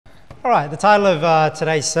All right, the title of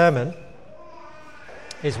today's sermon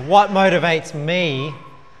is What Motivates Me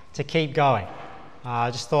to Keep Going. I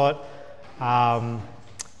just thought,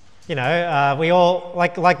 we all,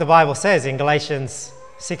 like the Bible says in Galatians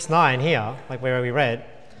 6:9 here, like where we read,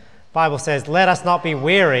 the Bible says, "Let us not be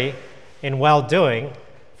weary in well-doing,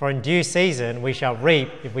 for in due season we shall reap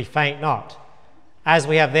if we faint not. As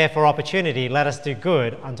we have therefore opportunity, let us do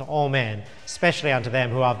good unto all men, especially unto them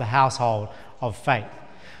who are of the household of faith."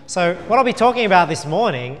 So what I'll be talking about this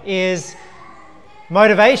morning is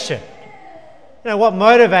motivation. What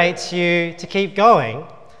motivates you to keep going?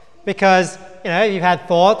 Because, you've had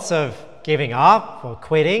thoughts of giving up or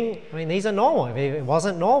quitting. I mean, these are normal. If it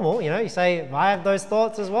wasn't normal, you say, I have those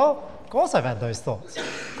thoughts as well. Of course I've had those thoughts.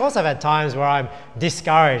 Of course I've had times where I'm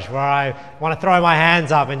discouraged, where I want to throw my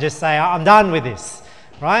hands up and just say, I'm done with this,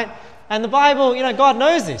 right? And the Bible, God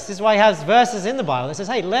knows this. This is why he has verses in the Bible that says,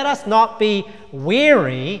 hey, let us not be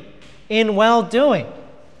weary in well-doing.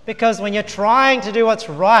 Because when you're trying to do what's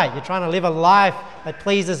right, you're trying to live a life that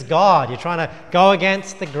pleases God, you're trying to go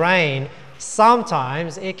against the grain,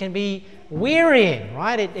 sometimes it can be wearying,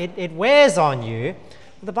 right? It wears on you.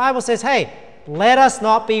 But the Bible says, hey, let us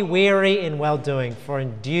not be weary in well-doing, for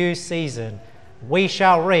in due season we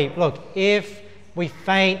shall reap. Look, if we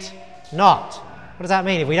faint not. What does that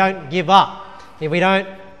mean? If we don't give up, if we don't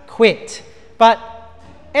quit. But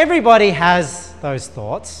everybody has those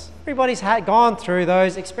thoughts. Everybody's gone through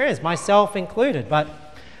those experiences, myself included. But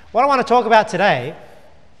what I want to talk about today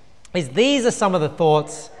is these are some of the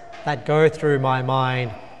thoughts that go through my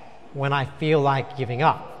mind when I feel like giving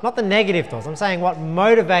up. Not the negative thoughts. I'm saying what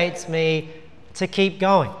motivates me to keep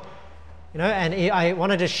going. And I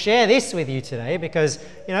wanted to share this with you today because,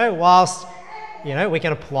 whilst we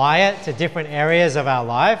can apply it to different areas of our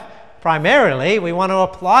life. Primarily, we want to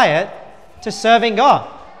apply it to serving God.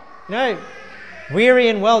 Weary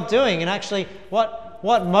in well-doing, and actually what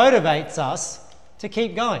motivates us to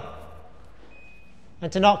keep going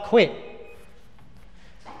and to not quit.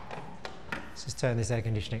 Let's just turn this air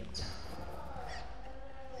conditioning on.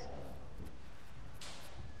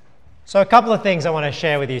 So a couple of things I want to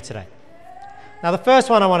share with you today. Now, the first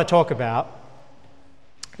one I want to talk about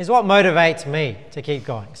is what motivates me to keep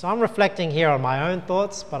going. So I'm reflecting here on my own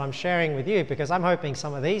thoughts, but I'm sharing with you because I'm hoping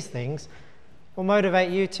some of these things will motivate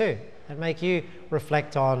you too and make you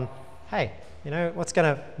reflect on, hey, what's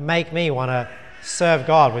going to make me want to serve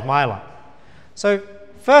God with my life? So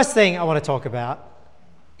first thing I want to talk about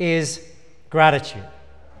is gratitude.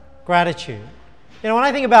 Gratitude. When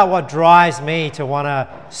I think about what drives me to want to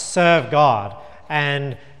serve God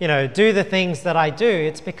and, do the things that I do,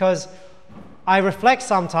 it's because I reflect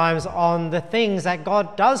sometimes on the things that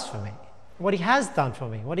God does for me, what he has done for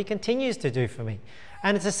me, what he continues to do for me.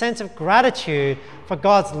 And it's a sense of gratitude for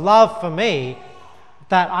God's love for me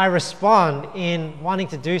that I respond in wanting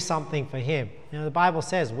to do something for him. The Bible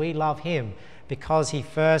says we love him because he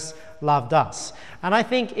first loved us. And I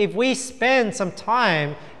think if we spend some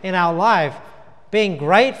time in our life being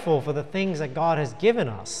grateful for the things that God has given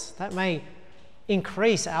us, that may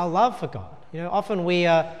increase our love for God. Often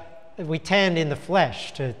we tend in the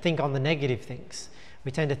flesh to think on the negative things.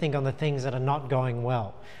 We tend to think on the things that are not going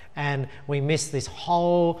well. And we miss this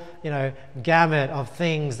whole, gamut of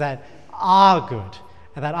things that are good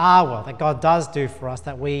and that are well, that God does do for us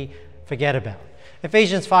that we forget about.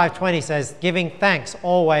 Ephesians 5:20 says, giving thanks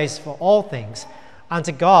always for all things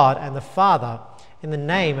unto God and the Father in the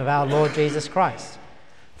name of our Lord Jesus Christ.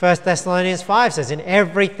 1 Thessalonians 5 says, in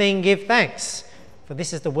everything give thanks, for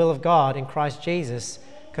this is the will of God in Christ Jesus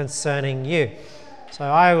concerning you. So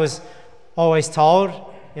I was always told,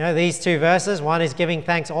 these two verses, one is giving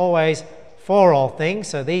thanks always for all things.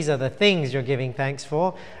 So these are the things you're giving thanks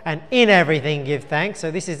for. And in everything give thanks.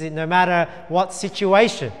 So this is no matter what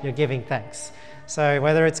situation you're giving thanks. So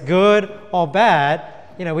whether it's good or bad,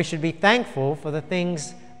 we should be thankful for the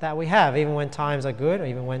things that we have, even when times are good or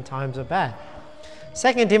even when times are bad.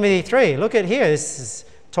 2 Timothy 3, look at here. This is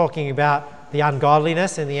talking about the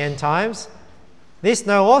ungodliness in the end times. This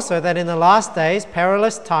know also that in the last days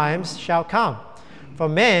perilous times shall come. For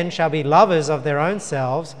men shall be lovers of their own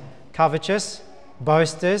selves, covetous,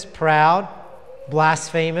 boasters, proud,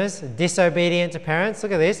 blasphemers, disobedient to parents.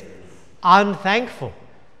 Look at this. Unthankful.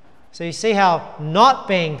 So you see how not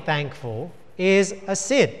being thankful is a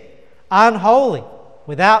sin. Unholy,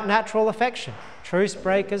 without natural affection. Truce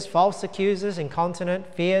breakers, false accusers,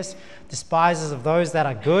 incontinent, fierce, despisers of those that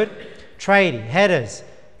are good, traitors,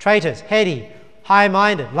 heady,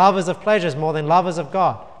 high-minded, lovers of pleasures more than lovers of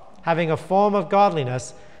God, having a form of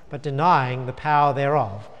godliness, but denying the power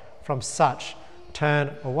thereof. From such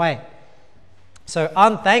turn away. So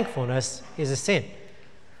unthankfulness is a sin.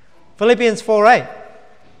 Philippians 4:8.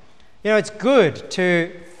 It's good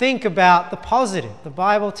to think about the positive. The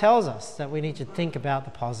Bible tells us that we need to think about the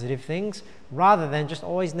positive things rather than just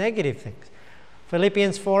always negative things.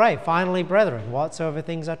 Philippians 4:8, finally, brethren, whatsoever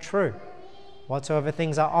things are true, whatsoever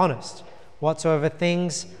things are honest, whatsoever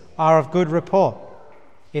things are of good report,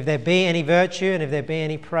 if there be any virtue and if there be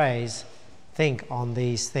any praise, think on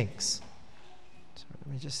these things. So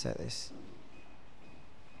let me just set this.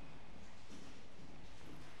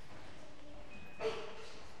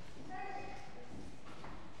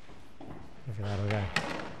 Maybe that'll go.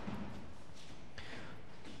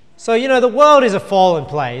 So, the world is a fallen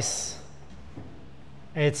place.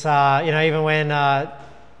 It's, even when,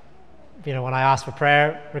 when I ask for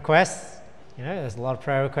prayer requests, there's a lot of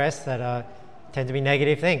prayer requests that tend to be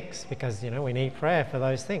negative things because, we need prayer for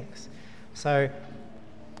those things. So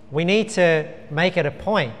we need to make it a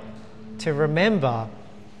point to remember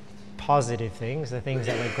positive things, the things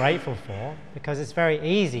that we're grateful for, because it's very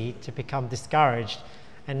easy to become discouraged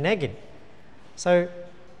and negative. So,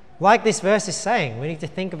 like this verse is saying, we need to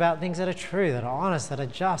think about things that are true, that are honest, that are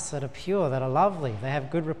just, that are pure, that are lovely, they have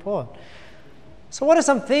good report. So what are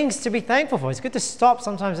some things to be thankful for? It's good to stop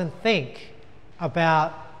sometimes and think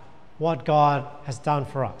about what God has done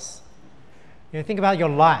for us. Think about your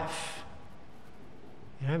life.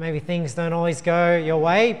 Maybe things don't always go your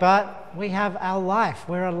way, but we have our life.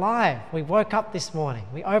 We're alive. We woke up this morning.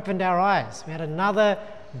 We opened our eyes. We had another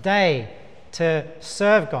day to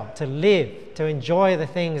serve God, to live, to enjoy the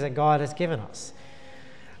things that God has given us.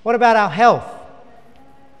 What about our health?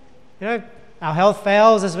 Our health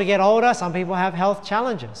fails as we get older. Some people have health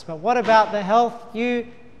challenges. But what about the health you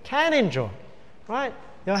can enjoy, right?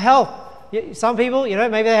 Your health. Some people,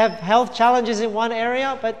 maybe they have health challenges in one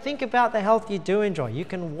area, but think about the health you do enjoy. You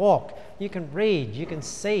can walk, you can read, you can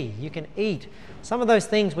see, you can eat. Some of those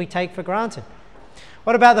things we take for granted.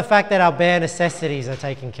 What about the fact that our bare necessities are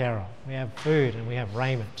taken care of? We have food and we have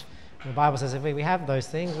raiment. And the Bible says if we have those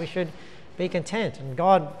things, we should be content. And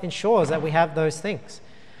God ensures that we have those things.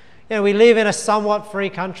 We live in a somewhat free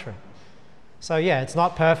country. So it's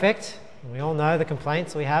not perfect. We all know the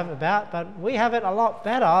complaints we have about, but we have it a lot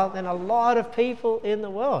better than a lot of people in the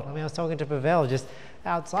world. I was talking to Pavel just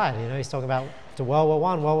outside. He's talking about to World War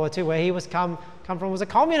I, World War II, where he was come from was a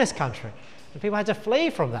communist country. And people had to flee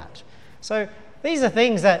from that. So these are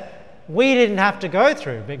things that we didn't have to go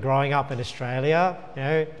through, but growing up in Australia,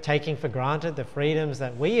 taking for granted the freedoms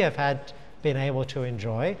that we have been able to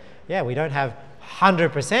enjoy. We don't have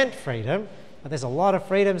 100% freedom, but there's a lot of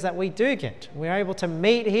freedoms that we do get. We're able to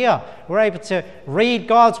meet here. We're able to read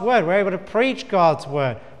God's word. We're able to preach God's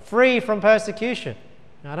word, free from persecution.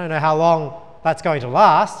 Now, I don't know how long that's going to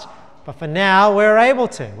last, but for now, we're able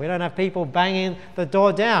to. We don't have people banging the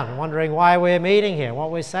door down, wondering why we're meeting here, what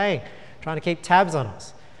we're saying, trying to keep tabs on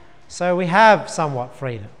us. So we have somewhat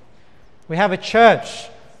freedom. We have a church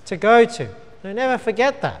to go to. Never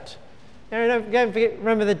forget that.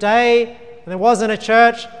 Remember the day when there wasn't a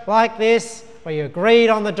church like this, where you agreed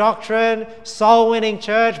on the doctrine, soul-winning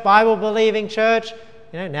church, Bible-believing church.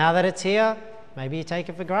 Now that it's here, maybe you take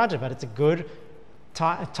it for granted, but it's a good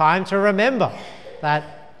time to remember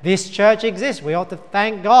that this church exists. We ought to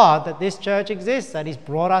thank God that this church exists, that He's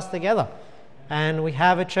brought us together. And we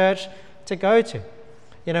have a church to go to.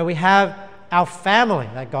 We have our family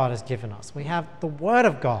that God has given us. We have the Word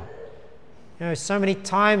of God. So many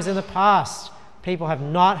times in the past, people have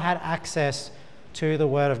not had access to the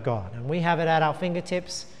Word of God. And we have it at our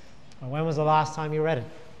fingertips. When was the last time you read it?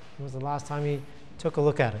 When was the last time you took a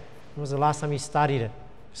look at it? When was the last time you studied it,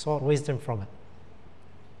 sought wisdom from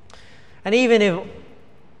it? And even if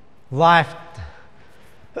life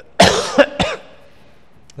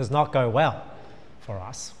does not go well for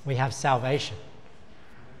us, we have salvation.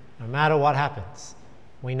 No matter what happens,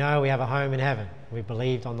 we know we have a home in heaven. We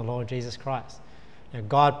believed on the Lord Jesus Christ.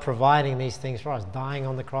 God providing these things for us, dying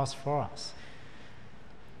on the cross for us.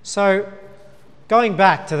 So, going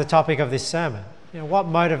back to the topic of this sermon, what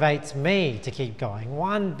motivates me to keep going?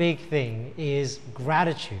 One big thing is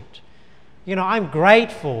gratitude. I'm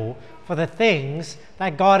grateful for the things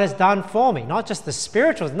that God has done for me. Not just the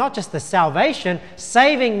spirituals, not just the salvation,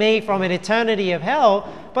 saving me from an eternity of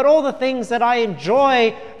hell, but all the things that I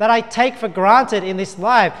enjoy, that I take for granted in this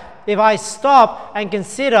life. If I stop and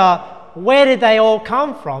consider, where did they all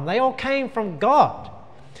come from? They all came from God.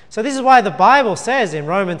 So this is why the Bible says in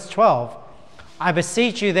Romans 12, I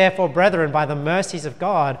beseech you therefore, brethren, by the mercies of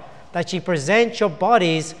God, that ye present your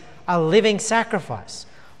bodies a living sacrifice,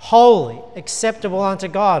 holy, acceptable unto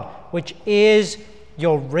God, which is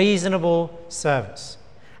your reasonable service.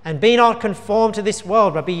 And be not conformed to this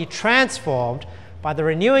world, but be ye transformed by the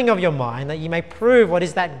renewing of your mind, that you may prove what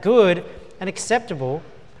is that good and acceptable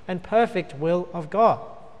and perfect will of God.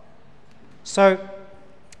 So,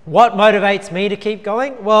 what motivates me to keep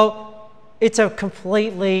going? Well, it's a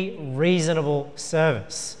completely reasonable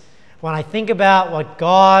service. When I think about what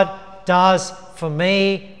God does for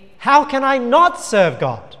me, how can I not serve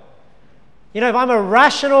God? If I'm a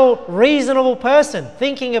rational, reasonable person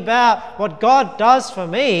thinking about what God does for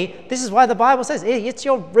me, this is why the Bible says it's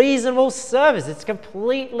your reasonable service. It's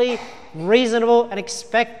completely reasonable and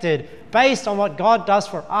expected based on what God does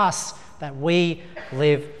for us, that we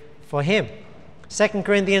live for Him. 2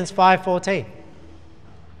 Corinthians 5:14.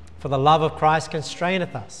 For the love of Christ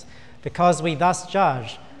constraineth us, because we thus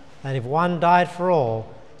judge that if one died for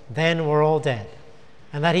all, then we're all dead.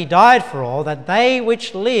 And that He died for all, that they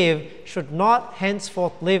which live should not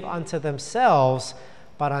henceforth live unto themselves,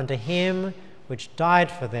 but unto Him which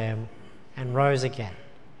died for them and rose again.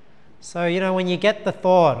 So, when you get the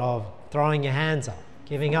thought of throwing your hands up,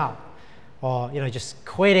 giving up, or, just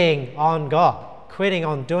quitting on God, quitting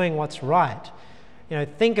on doing what's right,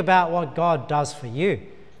 think about what God does for you.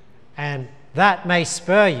 And that may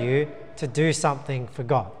spur you to do something for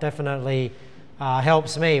God. Definitely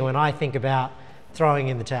helps me when I think about throwing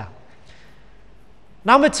in the towel.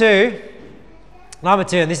 Number two,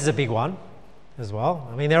 and this is a big one as well.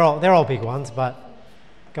 I mean, they're all big ones, but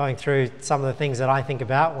going through some of the things that I think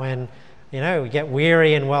about when, we get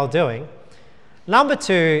weary in well-doing. Number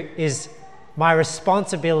two is my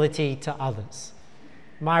responsibility to others.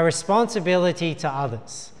 My responsibility to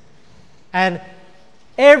others. And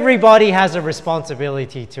everybody has a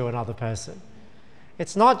responsibility to another person.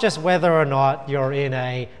 It's not just whether or not you're in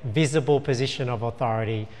a visible position of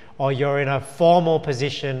authority or you're in a formal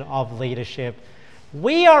position of leadership.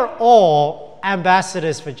 We are all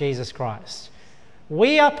ambassadors for Jesus Christ.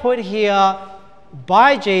 We are put here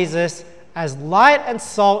by Jesus as light and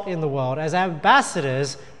salt in the world, as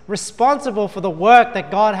ambassadors responsible for the work that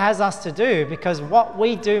God has us to do, because what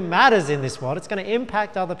we do matters in this world. It's going to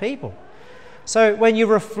impact other people. So when you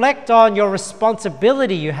reflect on your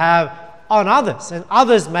responsibility you have on others, and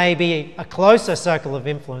others may be a closer circle of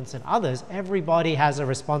influence than others, everybody has a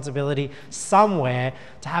responsibility somewhere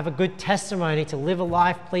to have a good testimony, to live a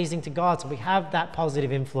life pleasing to God. So we have that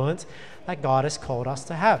positive influence that God has called us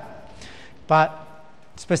to have. But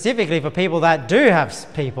specifically for people that do have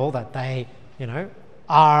people that they,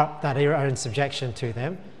 are in subjection to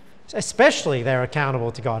them, especially they're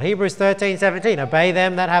accountable to God. Hebrews 13:17, obey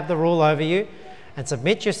them that have the rule over you, and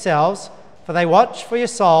submit yourselves, for they watch for your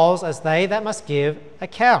souls as they that must give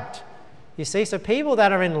account. You see, so people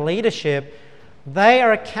that are in leadership, they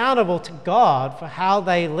are accountable to God for how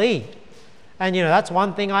they lead. And that's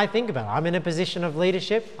one thing I think about. I'm in a position of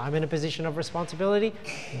leadership. I'm in a position of responsibility.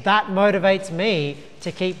 That motivates me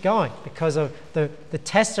to keep going because of the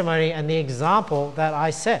testimony and the example that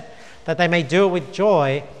I set, that they may do it with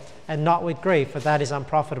joy and not with grief, for that is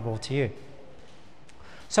unprofitable to you.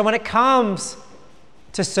 So when it comes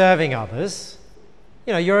to serving others,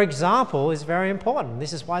 your example is very important.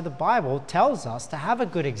 This is why the Bible tells us to have a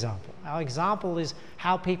good example. Our example is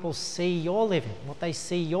how people see you're living, what they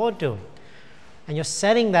see you're doing. And you're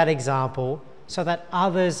setting that example so that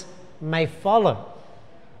others may follow.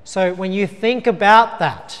 So when you think about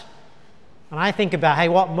that, and I think about, hey,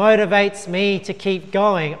 what motivates me to keep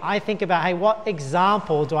going? I think about, hey, what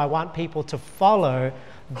example do I want people to follow?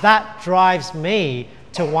 That drives me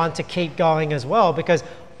to want to keep going as well, because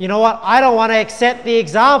you know what? I don't want to accept the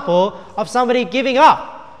example of somebody giving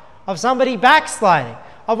up, of somebody backsliding,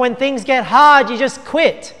 of when things get hard, you just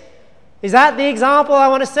quit. Is that the example I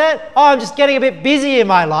want to set? Oh, I'm just getting a bit busy in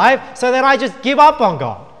my life, so then I just give up on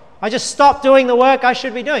God. I just stop doing the work I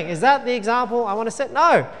should be doing. Is that the example I want to set?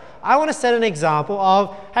 No. I want to set an example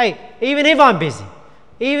of, hey, even if I'm busy,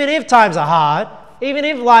 even if times are hard, even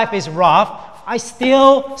if life is rough, I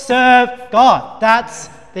still serve God. That's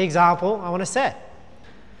the example I want to set.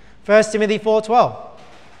 1 Timothy 4:12.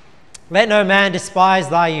 Let no man despise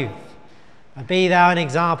thy youth, but be thou an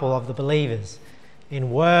example of the believers,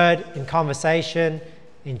 in word, in conversation,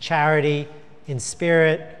 in charity, in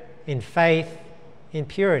spirit, in faith, in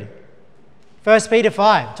purity. 1 Peter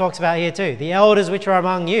 5 talks about here too. The elders which are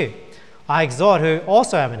among you, I exhort, who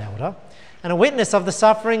also am an elder, and a witness of the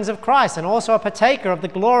sufferings of Christ, and also a partaker of the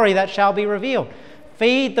glory that shall be revealed.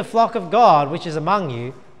 Feed the flock of God which is among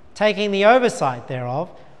you, taking the oversight thereof,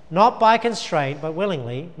 not by constraint, but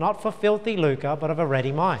willingly, not for filthy lucre, but of a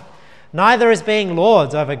ready mind. Neither as being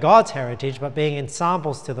lords over God's heritage, but being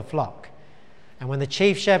ensamples to the flock. And when the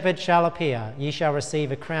chief shepherd shall appear, ye shall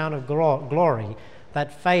receive a crown of glory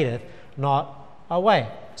that fadeth not away.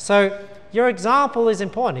 So your example is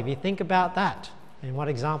important if you think about that. and what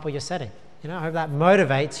example you're setting. I hope that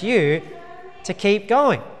motivates you to keep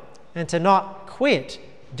going and to not quit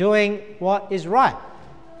doing what is right.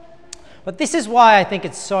 But this is why I think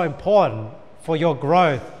it's so important for your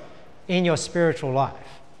growth in your spiritual life.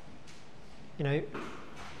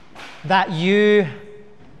 That you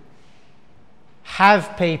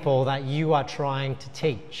have people that you are trying to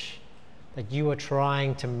teach, that you are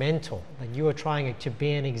trying to mentor, that you are trying to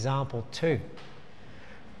be an example to.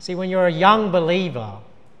 See, when you're a young believer,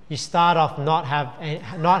 you start off not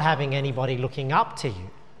having anybody looking up to you,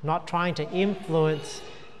 not trying to influence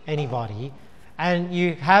anybody, and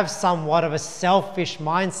you have somewhat of a selfish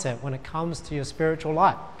mindset when it comes to your spiritual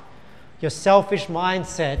life. Your selfish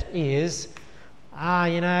mindset is,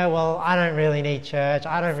 well, I don't really need church,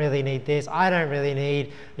 I don't really need this, I don't really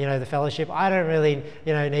need, the fellowship, I don't really,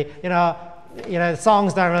 need, the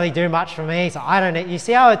songs don't really do much for me, so I don't need. You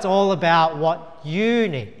see how it's all about what you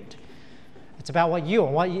need. It's about what you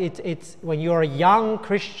want. It's when you're a young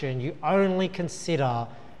Christian, you only consider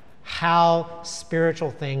how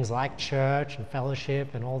spiritual things like church and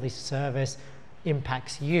fellowship and all this service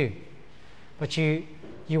impacts you. But you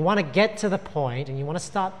want to get to the point and you want to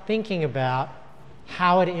start thinking about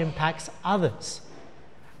how it impacts others.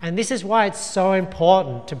 And this is why it's so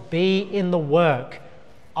important to be in the work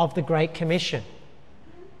of the Great Commission.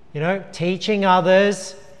 Teaching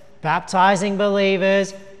others, baptizing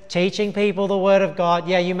believers, teaching people the Word of God.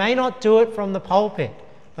 Yeah, you may not do it from the pulpit,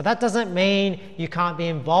 but that doesn't mean you can't be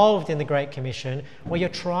involved in the Great Commission where you're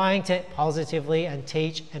trying to positively and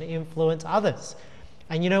teach and influence others.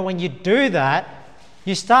 And when you do that,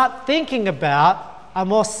 you start thinking about a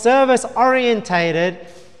more service-orientated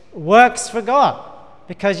works for God,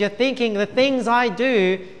 because you're thinking the things I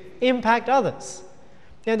do impact others.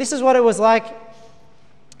 This is what it was like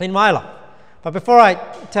in my life. But before I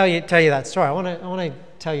tell you that story, I want to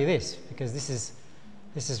tell you this, because this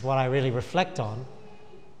is what I really reflect on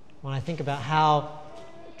when I think about how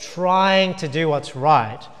trying to do what's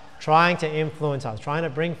right, trying to influence others, trying to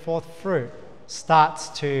bring forth fruit starts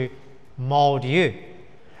to mold you.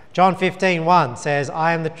 John 15:1 says,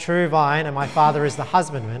 I am the true vine, and my Father is the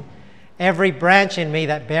husbandman. Every branch in me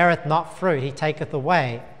that beareth not fruit, he taketh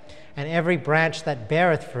away, and every branch that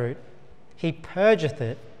beareth fruit, he purgeth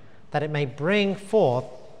it, that it may bring forth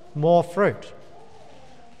more fruit.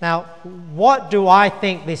 Now, what do I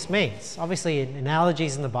think this means? Obviously,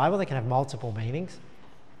 analogies in the Bible, they can have multiple meanings.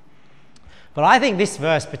 But I think this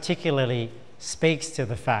verse particularly speaks to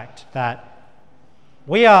the fact that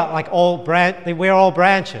we're all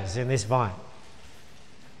branches in this vine.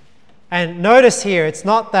 And notice here, it's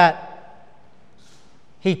not that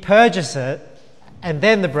he purges it and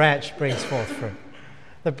then the branch brings forth fruit.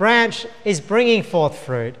 The branch is bringing forth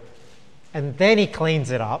fruit and then he cleans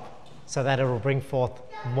it up so that it will bring forth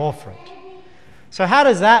more fruit. So how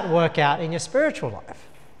does that work out in your spiritual life?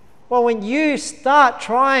 Well, when you start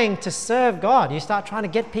trying to serve God, you start trying to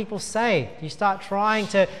get people saved, you start trying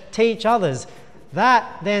to teach others,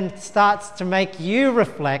 that then starts to make you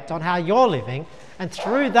reflect on how you're living, and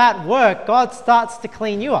through that work, God starts to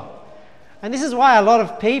clean you up. And this is why a lot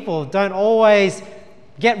of people don't always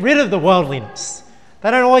get rid of the worldliness.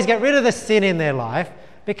 They don't always get rid of the sin in their life,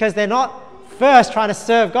 because they're not first trying to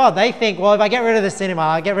serve God. They think, well, if I get rid of the sin in my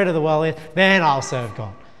life, I get rid of the worldliness, then I'll serve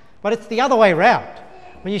God. But it's the other way around.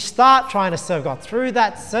 When you start trying to serve God through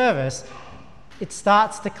that service, it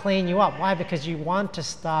starts to clean you up. Why? Because you want to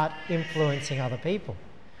start influencing other people.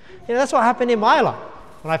 That's what happened in my life.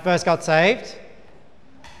 When I first got saved,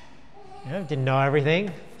 didn't know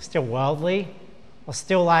everything, still worldly. I was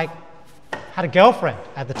still had a girlfriend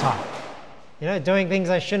at the time, doing things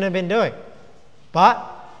I shouldn't have been doing.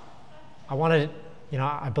 But I wanted,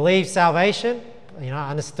 I believed salvation,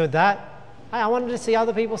 I understood that. I wanted to see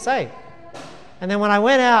other people saved. And then when I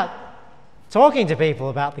went out talking to people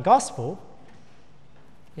about the gospel,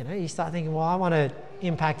 you start thinking, well, I want to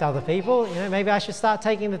impact other people. Maybe I should start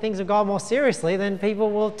taking the things of God more seriously, then people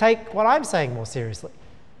will take what I'm saying more seriously.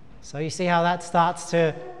 So you see how that starts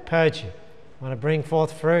to purge you. You want to bring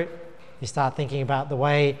forth fruit, you start thinking about the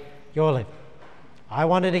way you're living. I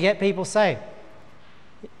wanted to get people saved.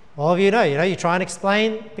 All of you know, you try and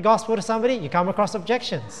explain the gospel to somebody, you come across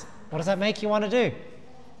objections. What does that make you want to do?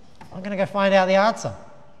 I'm going to go find out the answer.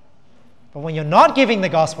 But when you're not giving the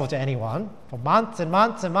gospel to anyone for months and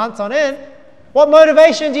months and months on end, what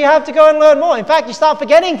motivation do you have to go and learn more? In fact, you start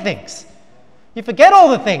forgetting things. You forget all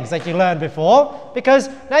the things that you learned before, because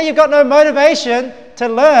now you've got no motivation to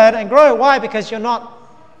learn and grow. Why? Because you're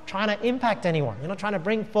not trying to impact anyone. You're not trying to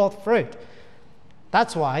bring forth fruit.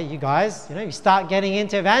 That's why you guys, you start getting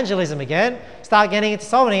into evangelism again, start getting into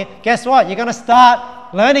soul winning. Guess what? You're going to start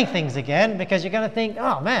learning things again because you're going to think,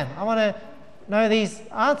 oh man, I want to know these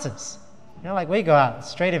answers. You know, like we go out,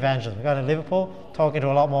 street evangelism, we go to Liverpool, talking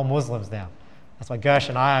to a lot more Muslims now. That's why Gersh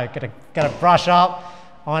and I are going to brush up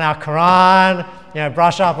on our Quran,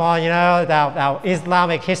 brush up on, our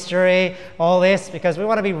Islamic history, all this, because we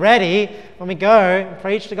want to be ready when we go and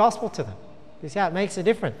preach the gospel to them. You see how it makes a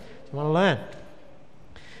difference. You want to learn.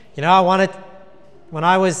 When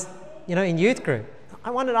I was, in youth group,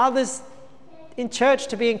 I wanted others in church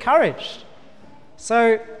to be encouraged.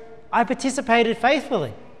 So I participated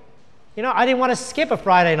faithfully. I didn't want to skip a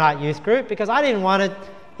Friday night youth group because I didn't want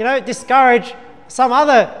to, discourage some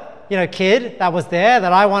other, kid that was there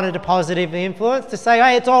that I wanted to positively influence to say,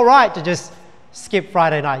 hey, it's all right to just skip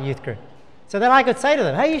Friday night youth group. So then I could say to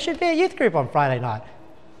them, hey, you should be at youth group on Friday night.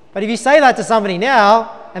 But if you say that to somebody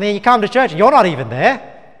now, and then you come to church, you're not even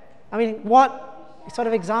there. I mean, what sort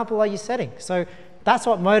of example are you setting? So that's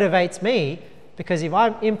what motivates me, because if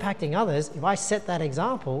I'm impacting others, if I set that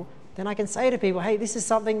example, then I can say to people, hey, this is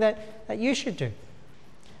something that you should do.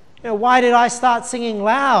 Why did I start singing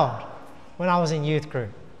loud when I was in youth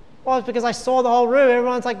group? Well, it's because I saw the whole room,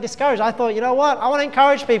 everyone's like discouraged. I thought, you know what, I want to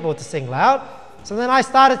encourage people to sing loud. So then I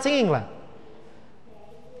started singing loud.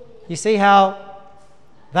 You see how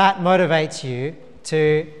that motivates you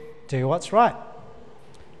to do what's right.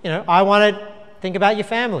 Think about your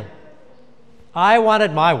family. I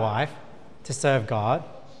wanted my wife to serve God,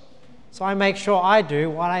 so I make sure I do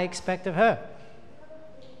what I expect of her.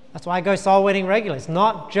 That's why I go soul winning regularly. It's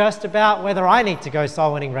not just about whether I need to go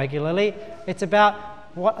soul winning regularly. It's about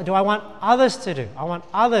what do I want others to do. I want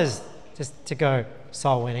others to go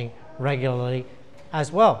soul winning regularly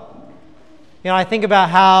as well. I think about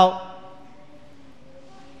how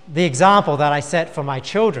the example that I set for my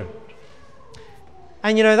children.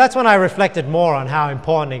 And that's when I reflected more on how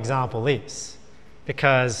important example is.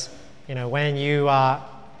 Because, when you are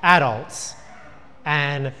adults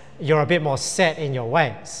and you're a bit more set in your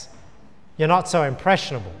ways, you're not so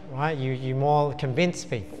impressionable, right? You more convince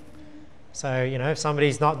people. So, if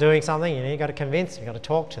somebody's not doing something, you've got to convince them, you've got to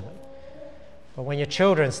talk to them. But when your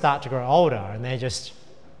children start to grow older and they're just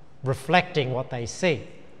reflecting what they see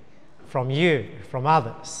from you, from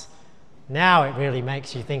others, now it really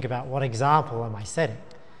makes you think about what example am I setting.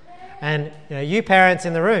 And you parents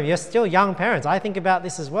in the room, you're still young parents. I think about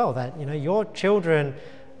this as well, that your children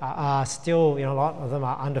are still, a lot of them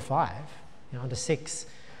are under 5, under 6.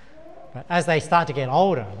 But as they start to get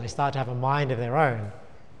older, they start to have a mind of their own,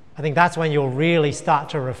 I think that's when you'll really start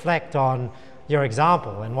to reflect on your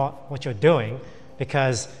example and what you're doing,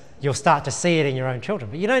 because you'll start to see it in your own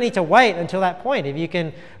children. But you don't need to wait until that point. If you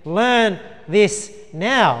can learn this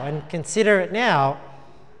now and consider it now,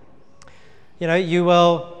 you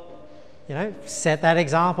will, set that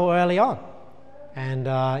example early on. And,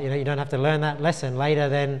 you don't have to learn that lesson later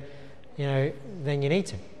than you need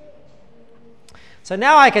to. So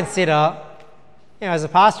now I consider, as a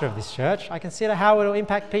pastor of this church, I consider how it will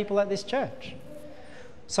impact people at this church.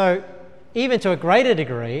 So even to a greater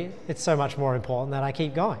degree, it's so much more important that I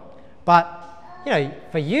keep going. But,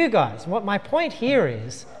 for you guys, what my point here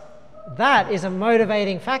is, that is a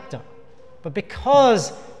motivating factor. But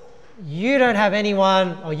because you don't have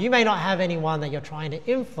anyone, or you may not have anyone that you're trying to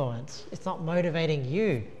influence, it's not motivating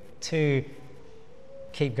you to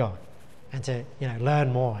keep going and to,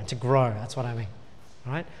 learn more and to grow. That's what I mean,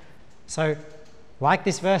 right? So, like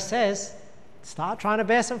this verse says, start trying to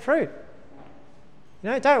bear some fruit.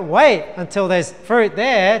 Don't wait until there's fruit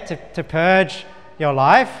there to purge your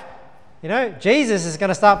life. Jesus is going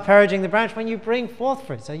to start purging the branch when you bring forth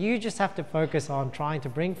fruit. So you just have to focus on trying to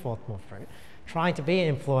bring forth more fruit, trying to be an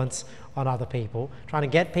influence on other people, trying to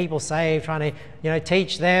get people saved, trying to,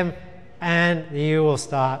 teach them, and you will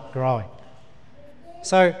start growing.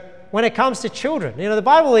 So when it comes to children, the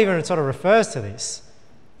Bible even sort of refers to this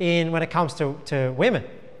when it comes to women,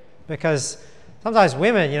 because sometimes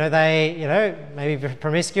women, they, maybe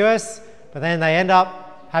promiscuous, but then they end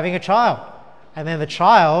up having a child. And then the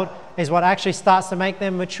child is what actually starts to make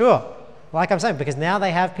them mature. Like I'm saying, because now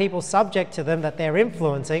they have people subject to them that they're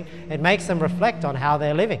influencing, it makes them reflect on how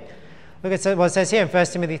they're living. Look at what it says here in 1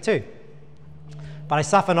 Timothy 2. But I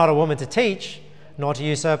suffer not a woman to teach, nor to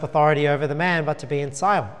usurp authority over the man, but to be in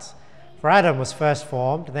silence. For Adam was first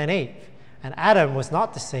formed, then Eve. And Adam was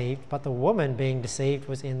not deceived, but the woman being deceived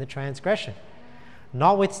was in the transgression.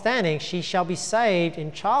 Notwithstanding, she shall be saved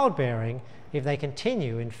in childbearing if they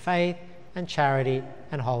continue in faith and charity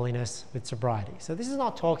and holiness with sobriety. So this is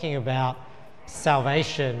not talking about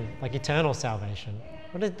salvation, like eternal salvation.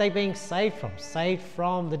 What are they being saved from? Saved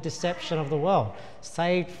from the deception of the world.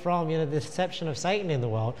 Saved from the deception of Satan in the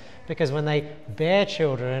world. Because when they bear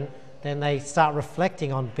children, then they start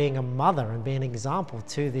reflecting on being a mother and being an example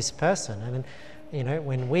to this person. And you know,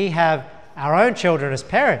 when we have our own children as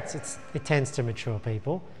parents, it tends to mature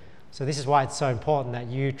people. So this is why it's so important that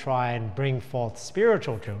you try and bring forth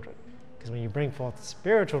spiritual children. Because when you bring forth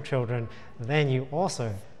spiritual children, then you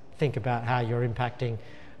also think about how you're impacting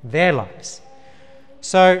their lives.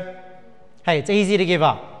 So, hey, it's easy to give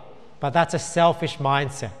up, but that's a selfish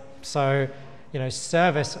mindset. So, you know,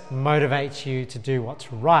 service motivates you to do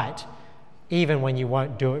what's right, even when you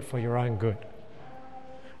won't do it for your own good.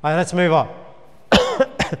 All right, let's move on.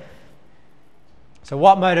 So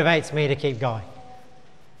what motivates me to keep going?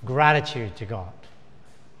 Gratitude to God,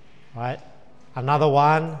 right? Another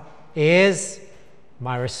one is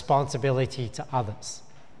my responsibility to others.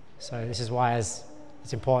 So this is why it's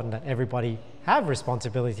important that everybody have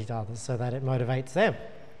responsibility to others, so that it motivates them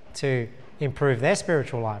to improve their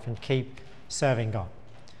spiritual life and keep serving God.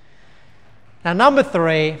 Now, number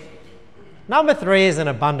three is an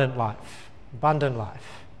abundant life. Abundant life.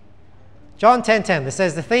 John 10:10, it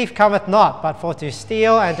says, "The thief cometh not, but for to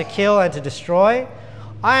steal and to kill and to destroy.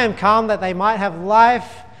 I am come that they might have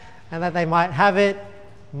life, and that they might have it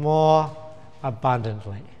more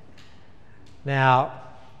abundantly." Now,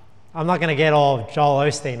 I'm not going to get all Joel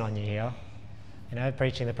Osteen on you here, you know,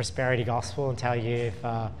 preaching the prosperity gospel and tell you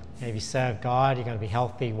if you serve God, you're going to be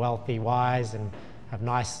healthy, wealthy, wise, and have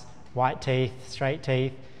nice white teeth, straight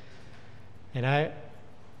teeth. You know,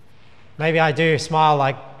 maybe I do smile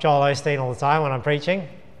like Joel Osteen all the time when I'm preaching,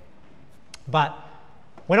 but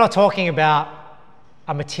we're not talking about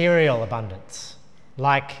a material abundance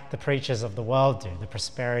like the preachers of the world do, the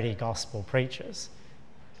prosperity gospel preachers.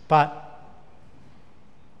 But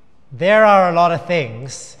there are a lot of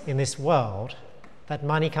things in this world that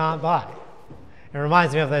money can't buy. It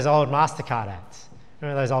reminds me of those old MasterCard ads.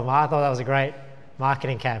 Remember those old, I thought that was a great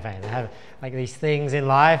marketing campaign. They have like these things in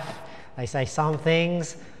life. They say some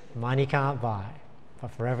things money can't buy,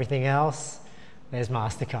 but for everything else, there's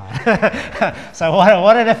MasterCard. So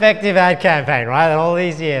what an effective ad campaign, right? And all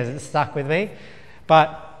these years, it's stuck with me.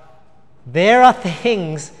 But there are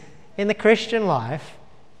things in the Christian life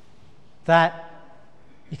that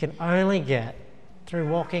you can only get through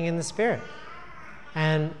walking in the Spirit.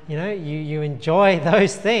 And, you know, you enjoy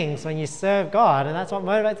those things when you serve God, and that's what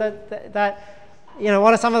motivates that. You know,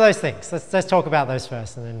 what are some of those things? Let's talk about those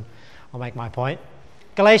first, and then I'll make my point.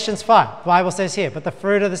 Galatians 5, the Bible says here, "But the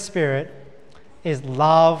fruit of the Spirit is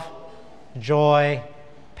love, joy,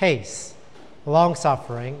 peace,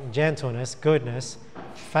 long-suffering, gentleness, goodness,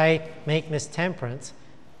 faith, meekness, temperance.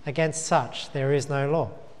 Against such there is no law."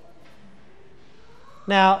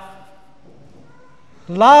 Now,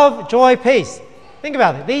 love, joy, peace. Think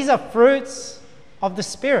about it. These are fruits of the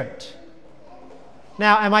Spirit.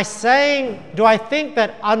 Now, am I saying, do I think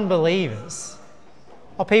that unbelievers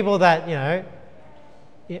or people that, you know,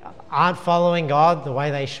 aren't following God the way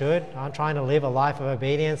they should, aren't trying to live a life of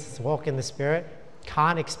obedience, walk in the Spirit,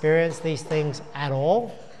 can't experience these things at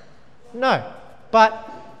all? No. But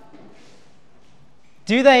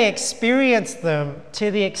do they experience them to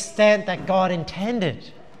the extent that God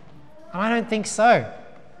intended? I don't think so.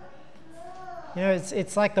 You know,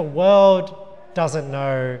 it's like the world doesn't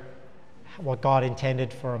know what God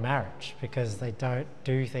intended for a marriage because they don't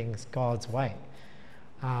do things God's way.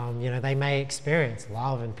 You know, they may experience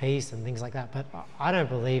love and peace and things like that, but I don't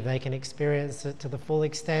believe they can experience it to the full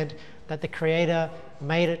extent that the Creator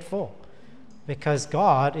made it for. Because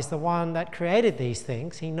God is the one that created these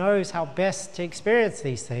things. He knows how best to experience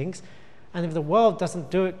these things. And if the world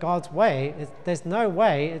doesn't do it God's way, there's no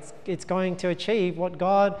way it's going to achieve what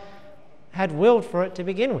God had willed for it to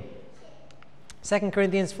begin with. 2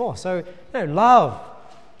 Corinthians 4. So, you know, love,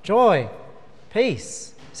 joy,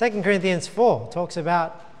 peace. 2 Corinthians 4 talks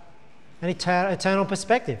about an eternal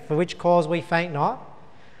perspective, for which cause we faint not.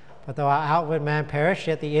 But though our outward man perish,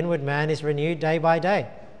 yet the inward man is renewed day by day.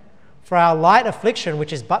 For our light affliction,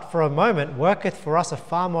 which is but for a moment, worketh for us a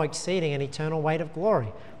far more exceeding and eternal weight of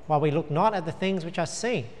glory, while we look not at the things which are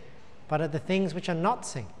seen, but at the things which are not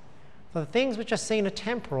seen. For the things which are seen are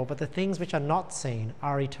temporal, but the things which are not seen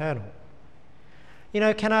are eternal. You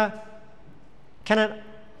know, can an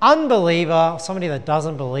unbeliever, somebody that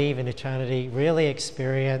doesn't believe in eternity, really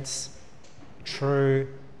experience true,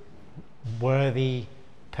 worthy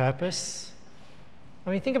purpose? I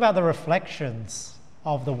mean, think about the reflections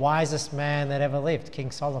of the wisest man that ever lived,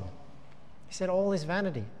 King Solomon. He said, all is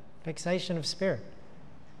vanity, vexation of spirit.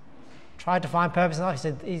 Tried to find purpose in life.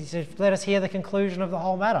 He said, let us hear the conclusion of the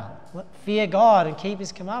whole matter. Fear God and keep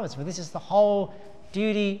his commandments, for this is the whole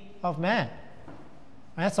duty of man.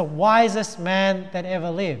 And that's the wisest man that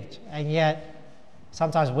ever lived. And yet,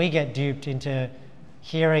 sometimes we get duped into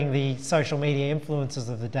hearing the social media influencers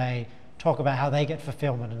of the day talk about how they get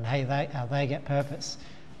fulfillment and how they get purpose.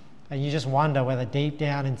 And you just wonder whether deep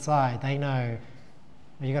down inside they know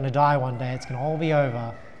you're going to die one day, it's going to all be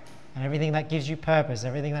over, and everything that gives you purpose,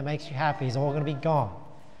 everything that makes you happy is all going to be gone.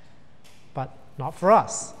 But not for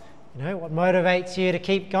us. You know, what motivates you to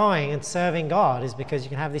keep going and serving God is because you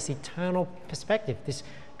can have this eternal perspective, this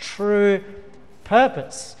true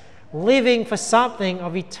purpose, living for something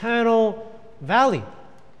of eternal value.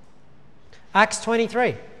 Acts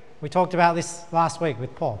 23. We talked about this last week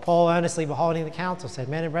with Paul. Paul, earnestly beholding the council, said,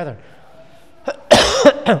 "Men and brethren,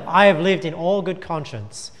 I have lived in all good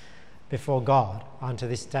conscience before God unto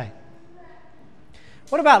this day."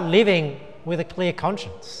 What about living with a clear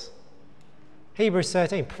conscience? Hebrews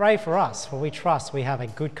 13, pray for us, for we trust we have a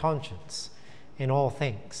good conscience in all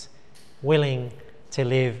things, willing to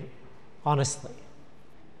live honestly.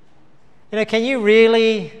 You know, can you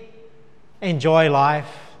really enjoy life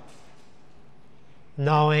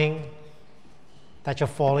knowing that you're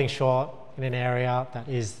falling short in an area that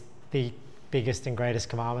is the biggest and greatest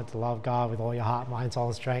commandment, to love God with all your heart, mind, soul,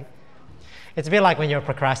 and strength? It's a bit like when you're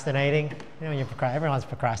procrastinating. You know, when everyone's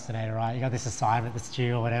procrastinator, right? You got this assignment that's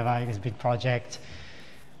due or whatever, this big project,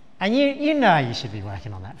 and you know you should be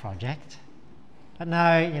working on that project, but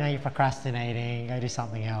no, you know, you're procrastinating. Go do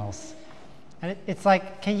something else, and it's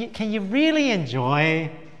like, can you really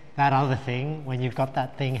enjoy that other thing when you've got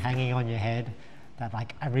that thing hanging on your head that,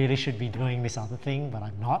 like, I really should be doing this other thing, but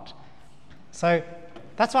I'm not? So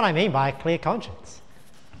that's what I mean by a clear conscience.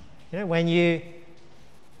 You know, when you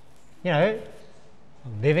know,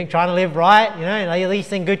 trying to live right, you know, at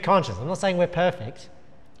least in good conscience. I'm not saying we're perfect,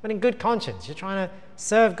 but in good conscience, you're trying to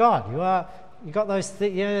serve God. You got those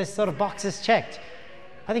those sort of boxes checked.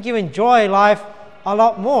 I think you enjoy life a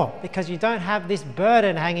lot more because you don't have this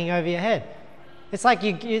burden hanging over your head. It's like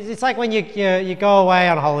when you go away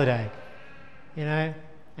on holiday, you know,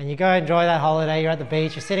 and you go enjoy that holiday. You're at the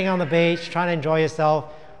beach. You're sitting on the beach trying to enjoy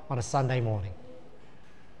yourself on a Sunday morning.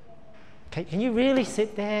 Can you really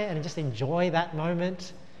sit there and just enjoy that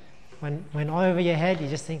moment when over your head you're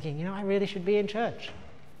just thinking, you know, I really should be in church.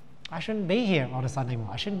 I shouldn't be here on a Sunday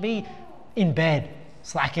morning. I shouldn't be in bed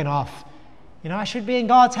slacking off. You know, I should be in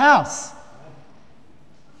God's house.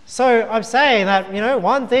 So I'm saying that, you know,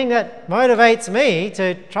 one thing that motivates me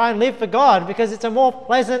to try and live for God, because it's a more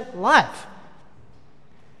pleasant life.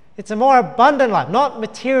 It's a more abundant life, not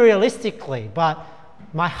materialistically, but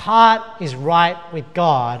my heart is right with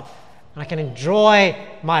God. And I can enjoy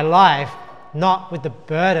my life, not with the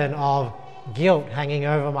burden of guilt hanging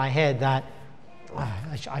over my head that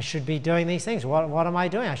I should be doing these things. What am I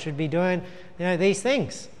doing? I should be doing, you know, these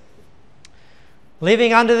things.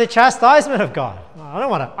 Living under the chastisement of God. I don't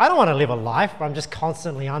want to live a life where I'm just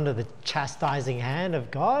constantly under the chastising hand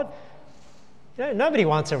of God. You know, nobody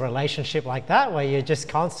wants a relationship like that where you're just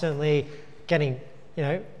constantly getting, you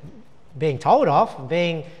know, being told off,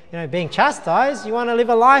 being chastised. You want to live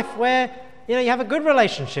a life where, you know, you have a good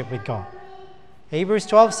relationship with God. Hebrews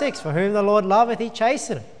 12:6, for whom the Lord loveth, he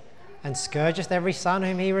chasteneth, and scourgeth every son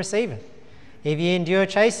whom he receiveth. If ye endure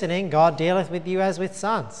chastening, God dealeth with you as with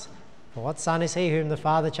sons. For what son is he whom the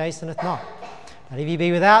Father chasteneth not? But if ye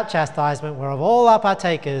be without chastisement, whereof all are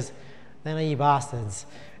partakers, then are ye bastards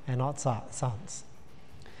and not sons.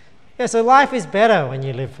 Yeah, so life is better when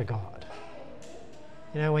you live for God.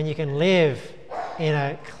 You know, when you can live in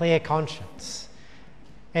a clear conscience.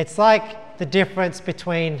 It's like the difference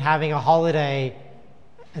between having a holiday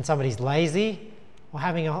and somebody's lazy, or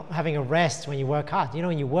having a rest when you work hard. You know,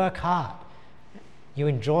 when you work hard, you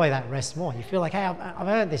enjoy that rest more. You feel like, hey, I've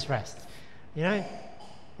earned this rest, you know?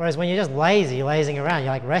 Whereas when you're just lazy, lazing around,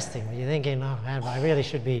 you're like resting, but you're thinking, oh man, but I really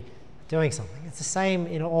should be doing something. It's the same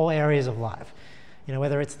in all areas of life. You know,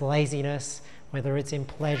 whether it's laziness, whether it's in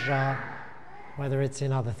pleasure, whether it's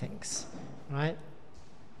in other things, right?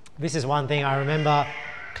 This is one thing I remember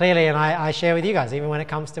clearly, and I share with you guys, even when it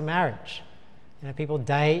comes to marriage. You know, people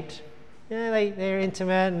date, you know, they're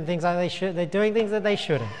intimate and things like they're doing things that they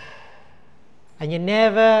shouldn't. And you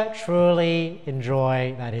never truly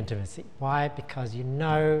enjoy that intimacy. Why? Because you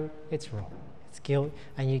know it's wrong. It's guilt,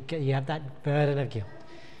 and you have that burden of guilt.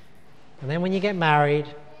 And then when you get married,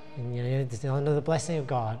 and you know, it's under the blessing of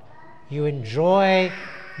God, you enjoy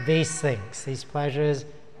these things, these pleasures,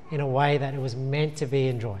 in a way that it was meant to be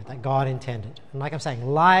enjoyed, that God intended. And like I'm saying,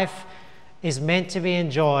 life is meant to be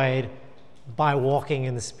enjoyed by walking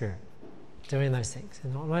in the Spirit, doing those things.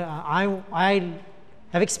 And I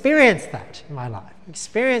have experienced that in my life,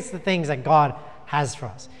 experienced the things that God has for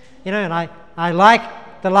us. You know, and I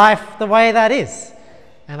like the life the way that is.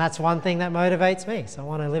 And that's one thing that motivates me. So I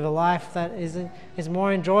want to live a life that is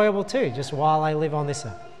more enjoyable too, just while I live on this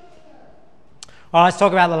earth. All right, let's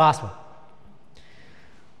talk about the last one.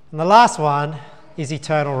 And the last one is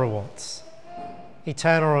eternal rewards.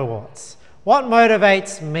 Eternal rewards. What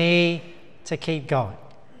motivates me to keep going?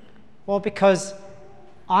 Well, because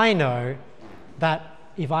I know that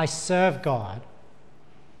if I serve God,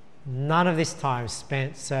 none of this time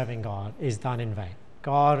spent serving God is done in vain.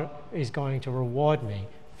 God is going to reward me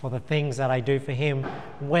for the things that I do for him,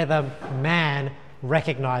 whether man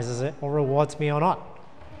recognizes it or rewards me or not.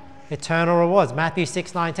 Eternal rewards. Matthew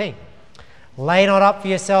 6:19. Lay not up for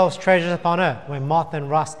yourselves treasures upon earth, where moth and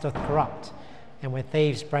rust doth corrupt, and where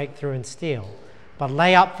thieves break through and steal. But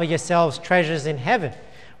lay up for yourselves treasures in heaven,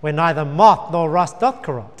 where neither moth nor rust doth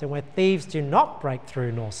corrupt, and where thieves do not break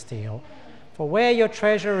through nor steal. For where your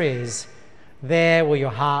treasure is, there will your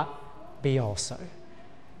heart be also.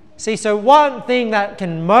 See, so one thing that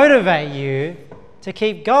can motivate you to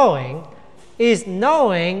keep going is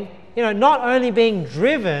knowing, not only being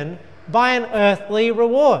driven by an earthly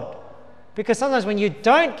reward. Because sometimes when you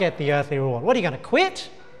don't get the earthly reward, what are you going to quit?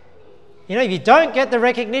 If you don't get the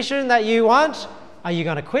recognition that you want, are you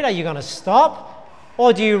going to quit? Are you going to stop?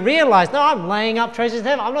 Or do you realize, no, I'm laying up treasures in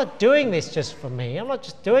heaven. I'm not doing this just for me. I'm not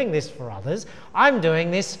just doing this for others. I'm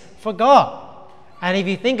doing this for God. And if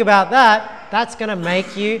you think about that, that's going to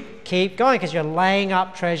make you keep going because you're laying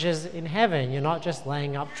up treasures in heaven. You're not just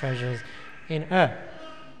laying up treasures in earth.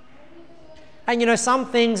 And some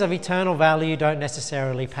things of eternal value don't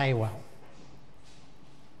necessarily pay well.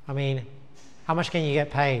 I mean, how much can you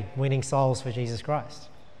get paid winning souls for Jesus Christ?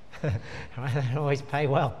 Right? They don't always pay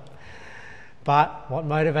well. But what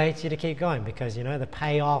motivates you to keep going? Because, the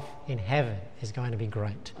payoff in heaven is going to be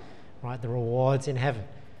great, right? The rewards in heaven.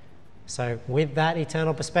 So with that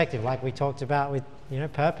eternal perspective, like we talked about with,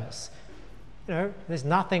 purpose, there's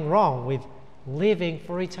nothing wrong with living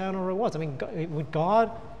for eternal rewards. I mean, with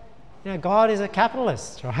God, God is a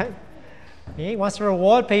capitalist, right? He wants to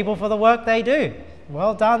reward people for the work they do.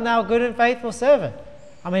 Well done, thou good and faithful servant.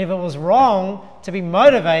 I mean, if it was wrong to be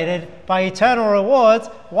motivated by eternal rewards,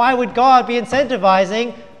 why would God be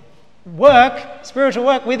incentivizing spiritual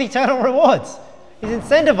work with eternal rewards? He's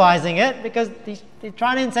incentivizing it because he's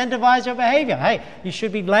trying to incentivize your behavior. Hey, you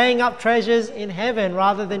should be laying up treasures in heaven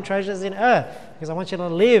rather than treasures in earth, because I want you to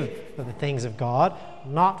live for the things of God,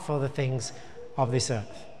 not for the things of this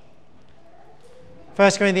earth.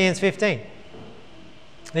 1 Corinthians 15.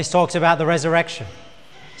 This talks about the resurrection.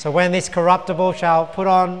 So when this corruptible shall put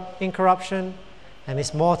on incorruption, and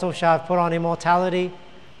this mortal shall put on immortality,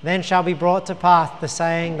 then shall be brought to pass the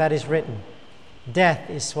saying that is written, death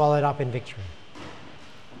is swallowed up in victory.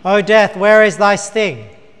 O death, where is thy sting?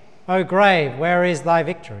 O grave, where is thy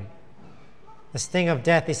victory? The sting of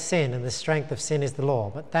death is sin, and the strength of sin is the law.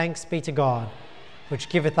 But thanks be to God, which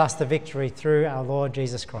giveth us the victory through our Lord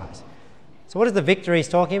Jesus Christ. So what is the victory he's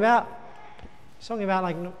talking about? He's talking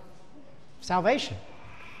about salvation.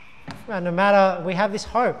 And no matter, we have this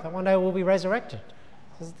hope that one day we'll be resurrected.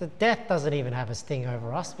 Because the death doesn't even have a sting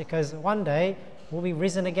over us, because one day we'll be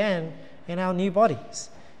risen again in our new bodies.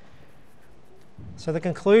 So the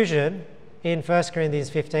conclusion in 1 Corinthians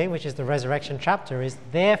 15, which is the resurrection chapter, is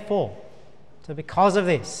therefore, so because of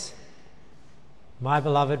this, my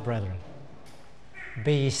beloved brethren,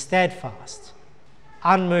 be ye steadfast,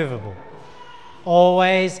 unmovable,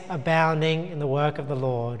 always abounding in the work of the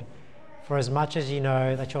Lord, for as much as you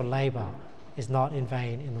know that your labor is not in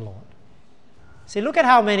vain in the Lord. See, look at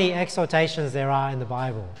how many exhortations there are in the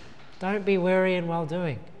Bible. Don't be weary in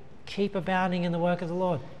well-doing. Keep abounding in the work of the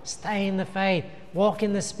Lord. Stay in the faith. Walk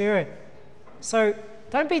in the Spirit. So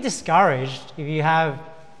don't be discouraged if you have,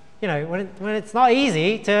 when it's not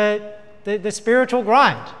easy to the spiritual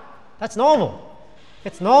grind. That's normal.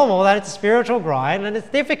 It's normal that it's a spiritual grind, and it's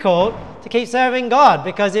difficult to keep serving God,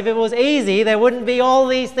 because if it was easy, there wouldn't be all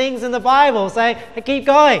these things in the Bible saying, hey, keep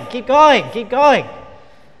going, keep going, keep going.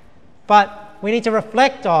 But we need to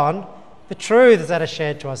reflect on the truths that are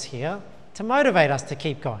shared to us here to motivate us to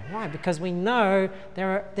keep going. Why? Because we know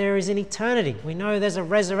there is an eternity. We know there's a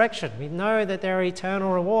resurrection. We know that there are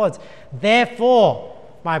eternal rewards. Therefore,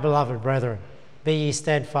 my beloved brethren, be ye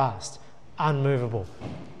steadfast, unmovable,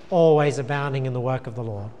 always abounding in the work of the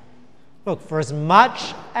Lord. Look, for as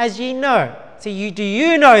much as ye know, do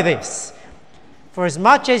you know this? For as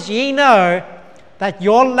much as ye know that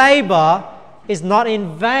your labor is not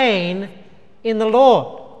in vain in the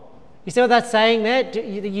Lord. You see what that's saying there?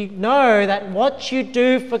 You know that what you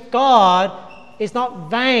do for God is not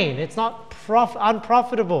vain. It's not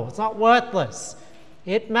unprofitable. It's not worthless.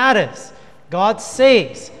 It matters. God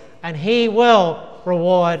sees, and He will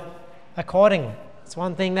reward accordingly. It's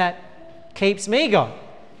one thing that keeps me going.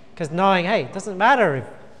 Because knowing, hey, it doesn't matter if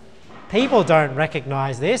people don't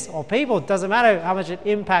recognize this, or it doesn't matter how much it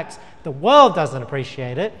impacts, the world doesn't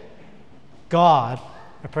appreciate it. God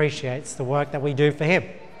appreciates the work that we do for him.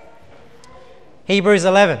 Hebrews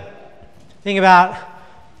 11. Think about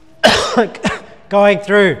going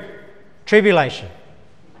through tribulation,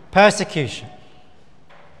 persecution.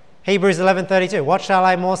 Hebrews 11:32. What shall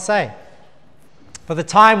I more say? For the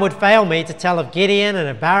time would fail me to tell of Gideon and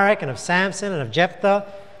of Barak and of Samson and of Jephthah,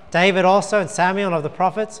 David also and Samuel and of the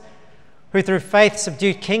prophets, who through faith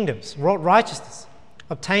subdued kingdoms, wrought righteousness,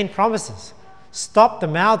 obtained promises, stopped the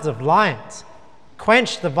mouths of lions,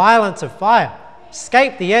 quenched the violence of fire,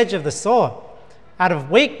 escaped the edge of the sword, out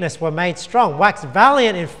of weakness were made strong, waxed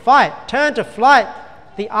valiant in fight, turned to flight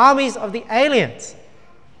the armies of the aliens.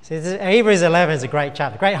 See, Hebrews 11 is a great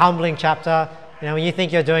chapter, great humbling chapter. You know, when you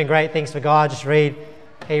think you're doing great things for God, just read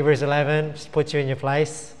Hebrews 11, just puts you in your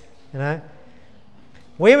place, you know.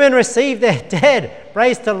 Women received their dead,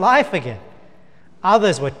 raised to life again.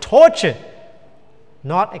 Others were tortured,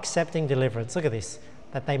 not accepting deliverance. Look at this,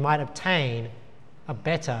 that they might obtain a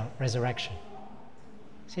better resurrection.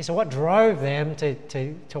 See, so what drove them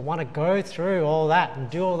to want to go through all that and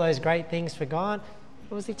do all those great things for God?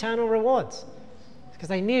 It was eternal rewards. Because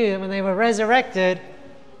they knew that when they were resurrected,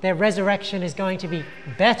 their resurrection is going to be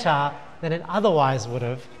better than it otherwise would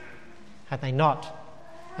have had they not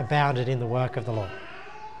abounded in the work of the Lord.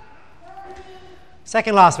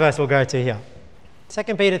 Second last verse we'll go to here.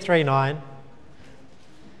 2 Peter 3:9.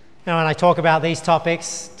 When I talk about these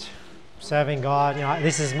topics, serving God,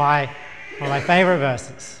 this is one of my favorite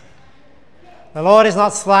verses. The Lord is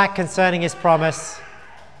not slack concerning his promise,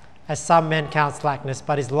 as some men count slackness,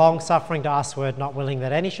 but is long-suffering to usward, not willing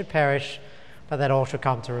that any should perish, but that all should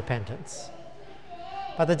come to repentance.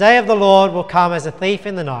 But the day of the Lord will come as a thief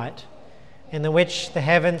in the night, in the which the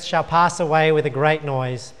heavens shall pass away with a great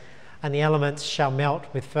noise, and the elements shall melt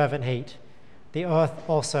with fervent heat. The earth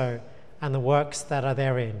also and the works that are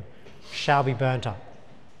therein shall be burnt up.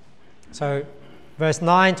 So verse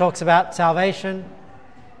 9 talks about salvation.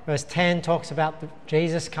 Verse 10 talks about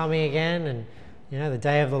Jesus coming again and the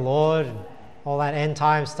day of the Lord and all that end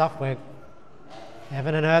time stuff where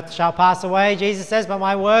heaven and earth shall pass away, Jesus says, but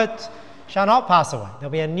my words shall not pass away. There'll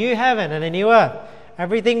be a new heaven and a new earth.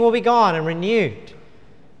 Everything will be gone and renewed.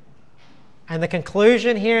 And the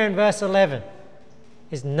conclusion here in verse 11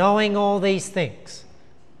 is knowing all these things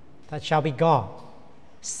that shall be gone,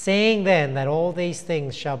 seeing then that all these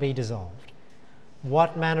things shall be dissolved.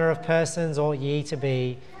 What manner of persons ought ye to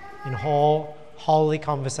be in all holy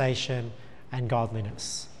conversation and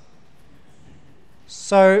godliness?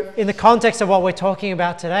 So in the context of what we're talking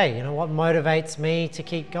about today, what motivates me to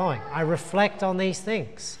keep going? I reflect on these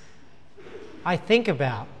things. I think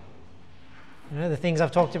about the things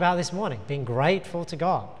I've talked about this morning, being grateful to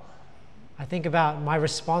God. I think about my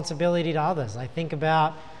responsibility to others. I think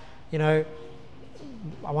about, I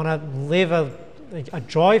want to live a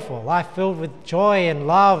joyful life filled with joy and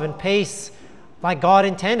love and peace like God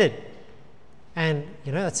intended. And,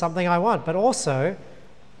 that's something I want. But also,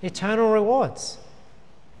 eternal rewards.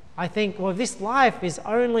 I think, well, this life is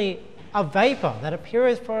only a vapor that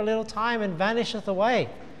appeareth for a little time and vanisheth away.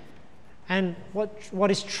 And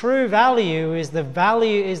what is true value is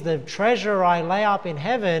the treasure I lay up in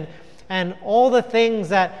heaven, and all the things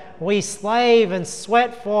that we slave and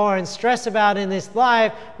sweat for and stress about in this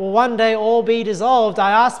life will one day all be dissolved.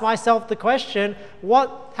 I ask myself the question,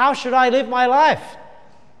 how should I live my life?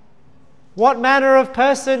 What manner of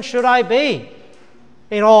person should I be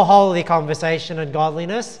in all holy conversation and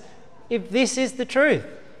godliness if this is the truth?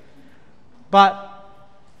 But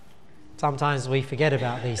sometimes we forget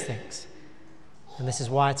about these things. And this is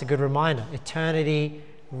why it's a good reminder. Eternity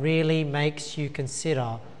really makes you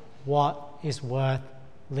consider what is worth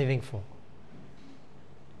living for.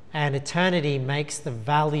 And eternity makes the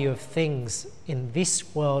value of things in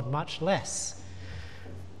this world much less.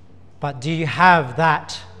 But do you have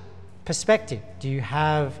that perspective? Do you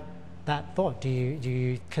have that thought? Do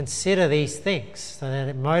you consider these things so that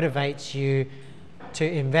it motivates you to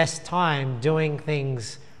invest time doing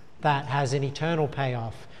things that has an eternal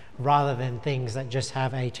payoff rather than things that just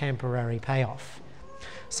have a temporary payoff?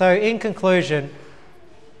 So in conclusion,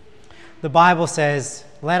 the Bible says,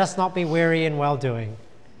 let us not be weary in well-doing,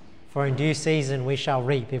 for in due season we shall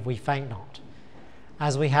reap if we faint not.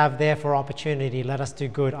 As we have therefore opportunity, let us do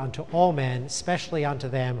good unto all men, especially unto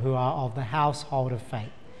them who are of the household of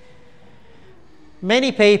faith.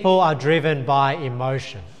 Many people are driven by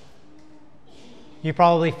emotion. You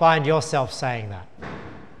probably find yourself saying that.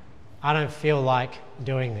 I don't feel like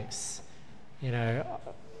doing this.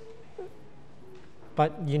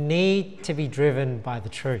 but you need to be driven by the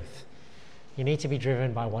truth. You need to be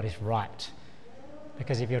driven by what is right.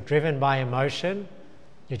 Because if you're driven by emotion,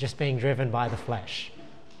 you're just being driven by the flesh.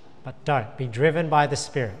 But don't. Be driven by the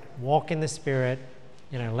Spirit. Walk in the Spirit.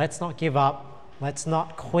 Let's not give up. Let's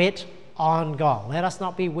not quit on God. Let us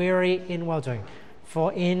not be weary in well-doing.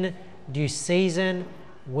 For in due season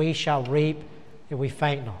we shall reap if we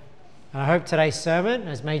faint not. And I hope today's sermon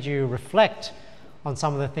has made you reflect on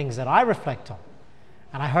some of the things that I reflect on.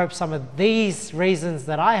 And I hope some of these reasons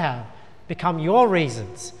that I have become your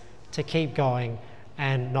reasons to keep going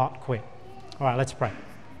and not quit. All right, let's pray.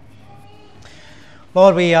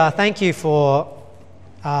 Lord, we thank you for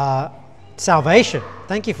salvation.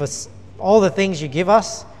 Thank you for all the things you give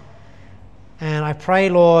us. And I pray,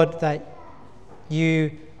 Lord, that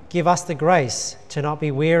you give us the grace to not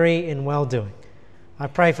be weary in well-doing. I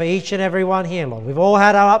pray for each and every one here, Lord. We've all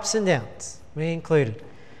had our ups and downs, me included.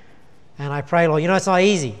 And I pray, Lord, it's not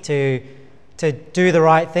easy to do the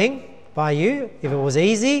right thing by you. If it was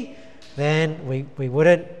easy, then we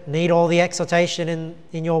wouldn't need all the exhortation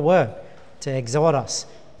in your word to exhort us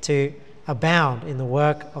to abound in the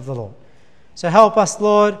work of the Lord. So help us,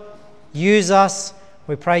 Lord. Use us.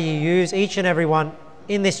 We pray you use each and every one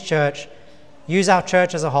in this church. Use our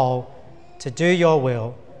church as a whole to do your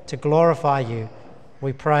will, to glorify you.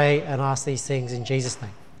 We pray and ask these things in Jesus'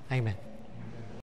 name. Amen.